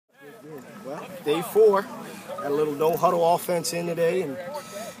day 4. Got a little no-huddle offense in today, and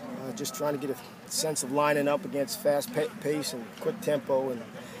just trying to get a sense of lining up against fast pace and quick tempo and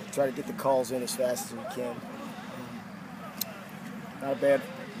try to get the calls in as fast as we can. Not a bad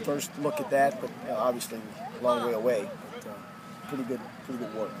first look at that, but obviously a long way away. But, pretty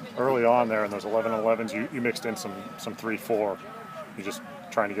good work. Early on there in those 11-11s, you mixed in some 3-4. You just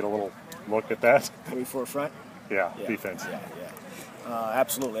trying to get a little look at that? 3-4 front? Yeah, defense. Yeah.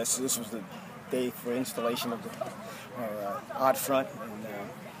 Absolutely. This was the day for installation of our odd front, and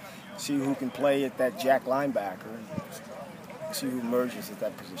see who can play at that jack linebacker and see who emerges at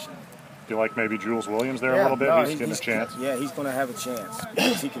that position. Do you like maybe Jules Williams there a little bit? No, he's getting a chance. Yeah, he's going to have a chance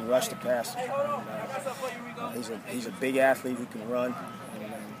because he can rush the passer. He's a big athlete who can run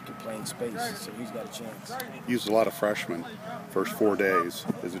and can play in space, so he's got a chance. Used a lot of freshmen first 4 days.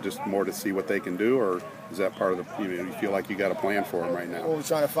 Is it just more to see what they can do, or is that part of the? You feel like you got a plan for them right now? Well, we're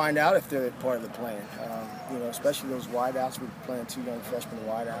trying to find out if they're part of the plan. Especially those wideouts. We're playing 2 young freshman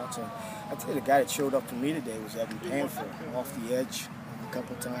wideouts, and I tell you, the guy that showed up for me today was Evan Panther, off the edge a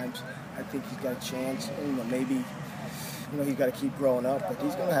couple times. I think he's got a chance. Maybe he's got to keep growing up, but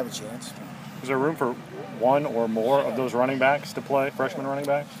he's going to have a chance. Is there room for one or more of those running backs to play, freshman running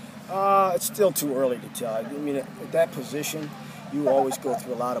backs? It's still too early to tell. I mean, at that position, you always go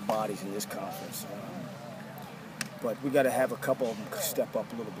through a lot of bodies in this conference. But we got to have a couple of them step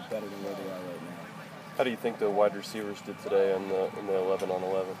up a little bit better than where they are right now. How do you think the wide receivers did today in the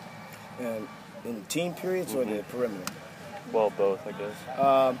 11-on-11? And in team periods or the perimeter? Well, both, I guess.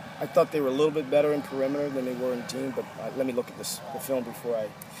 I thought they were a little bit better in perimeter than they were in team, but let me look at the film before I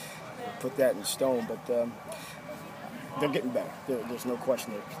put that in stone. But they're getting better. There's no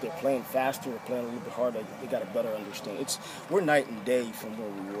question. They're playing faster. They're playing a little bit harder. They got a better understanding. We're night and day from where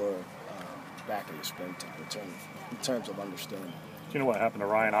we were back in the springtime in terms of understanding. Do you know what happened to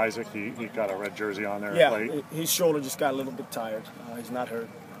Ryan Isaac? He got a red jersey on there late. His shoulder just got a little bit tired. He's not hurt,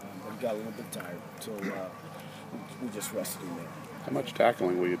 but he got a little bit tired. So we just rested him there. How much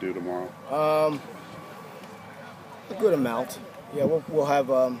tackling will you do tomorrow? A good amount. Yeah, we'll have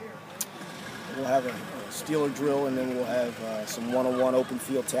a Steeler drill, and then we'll have some one-on-one open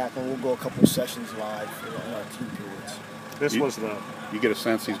field tackling. We'll go a couple of sessions live in our team periods. You get a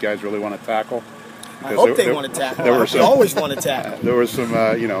sense these guys really want to tackle? I hope they want to tackle. They always want to tackle. There was some,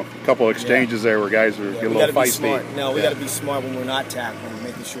 couple of exchanges there where guys were getting a little feisty. No, we got to be smart when we're not tackling,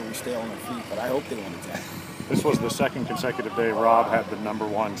 making sure we stay on our feet. But I hope they want to tackle. This was the second consecutive day Rob had the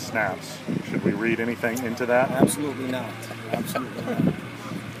 #1 snaps. Should we read anything into that? Absolutely not. Absolutely not.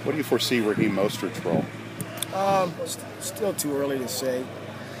 What do you foresee Raheem Mostert's role? Still too early to say.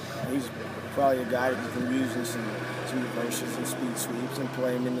 He's probably a guy that you can use in some reverses and speed sweeps and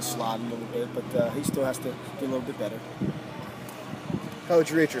play him in the slot a little bit, but he still has to be a little bit better. How would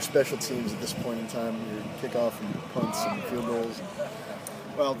you rate your special teams at this point in time, your kickoff and punts and field goals?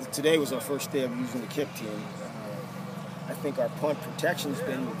 Well, today was our first day of using the kick team. I think our punt protection's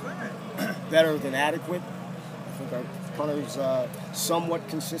been better than adequate. I think our punter's somewhat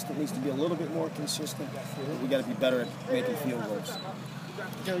consistent, needs to be a little bit more consistent. We got to be better at making field goals.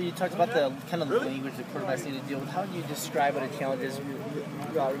 Joe, you talked about the kind of language that quarterbacks need to deal with. How do you describe what a challenge is?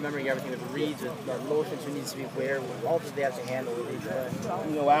 Remembering everything with reads, with motions, who needs to be where, all that they have to handle with each play.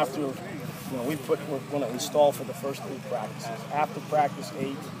 After we're going to install for the first 3 practices. After practice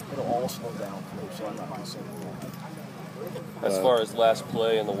 8, it'll all slow down. So I'm not concerned with that. As far as last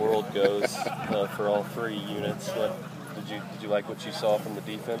play in the world goes, for all 3 units, did you like what you saw from the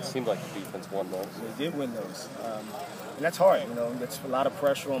defense? Seemed like the defense won those. They did win those, and that's hard. That's a lot of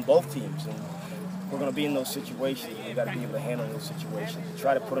pressure on both teams, and we're going to be in those situations. We've got to be able to handle those situations.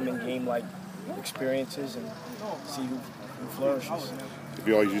 Try to put them in game-like experiences and see who flourishes. Have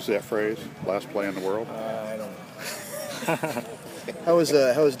you always used that phrase, last play in the world? I don't know. How has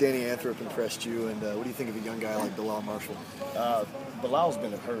Danny Anthrop impressed you, and what do you think of a young guy like Bilal Marshall? Bilal's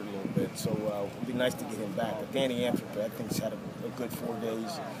been hurt a little bit, so it'd be nice to get him back. But Danny Anthrop, I think, has had a good 4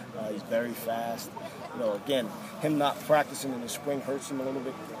 days. He's very fast. Again, him not practicing in the spring hurts him a little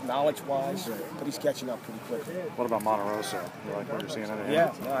bit knowledge-wise, but he's catching up pretty quickly. What about Monterosa? You like what you're seeing out of him?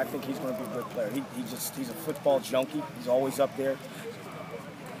 Yeah, no, I think he's going to be a good player. He's a football junkie. He's always up there,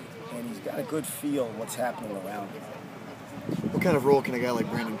 and he's got a good feel of what's happening around him. What kind of role can a guy like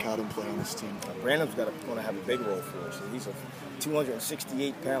Brandon Cotton play on this team? Brandon's going to have a big role for us. He's a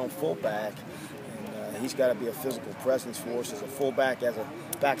 268-pound fullback, and he's got to be a physical presence for us as a fullback, as a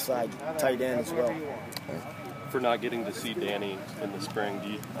backside tight end as well. For not getting to see Danny in the spring,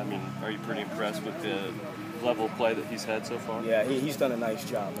 are you pretty impressed with the level of play that he's had so far? Yeah, he's done a nice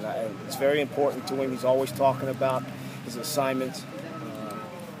job, and it's very important to him. He's always talking about his assignments,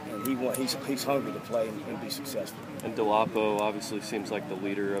 and he's hungry to play and be successful. And Dolapo obviously seems like the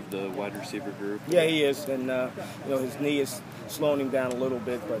leader of the wide receiver group. Yeah, he is, and his knee is slowing him down a little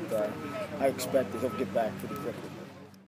bit, but I expect that he'll get back pretty quickly.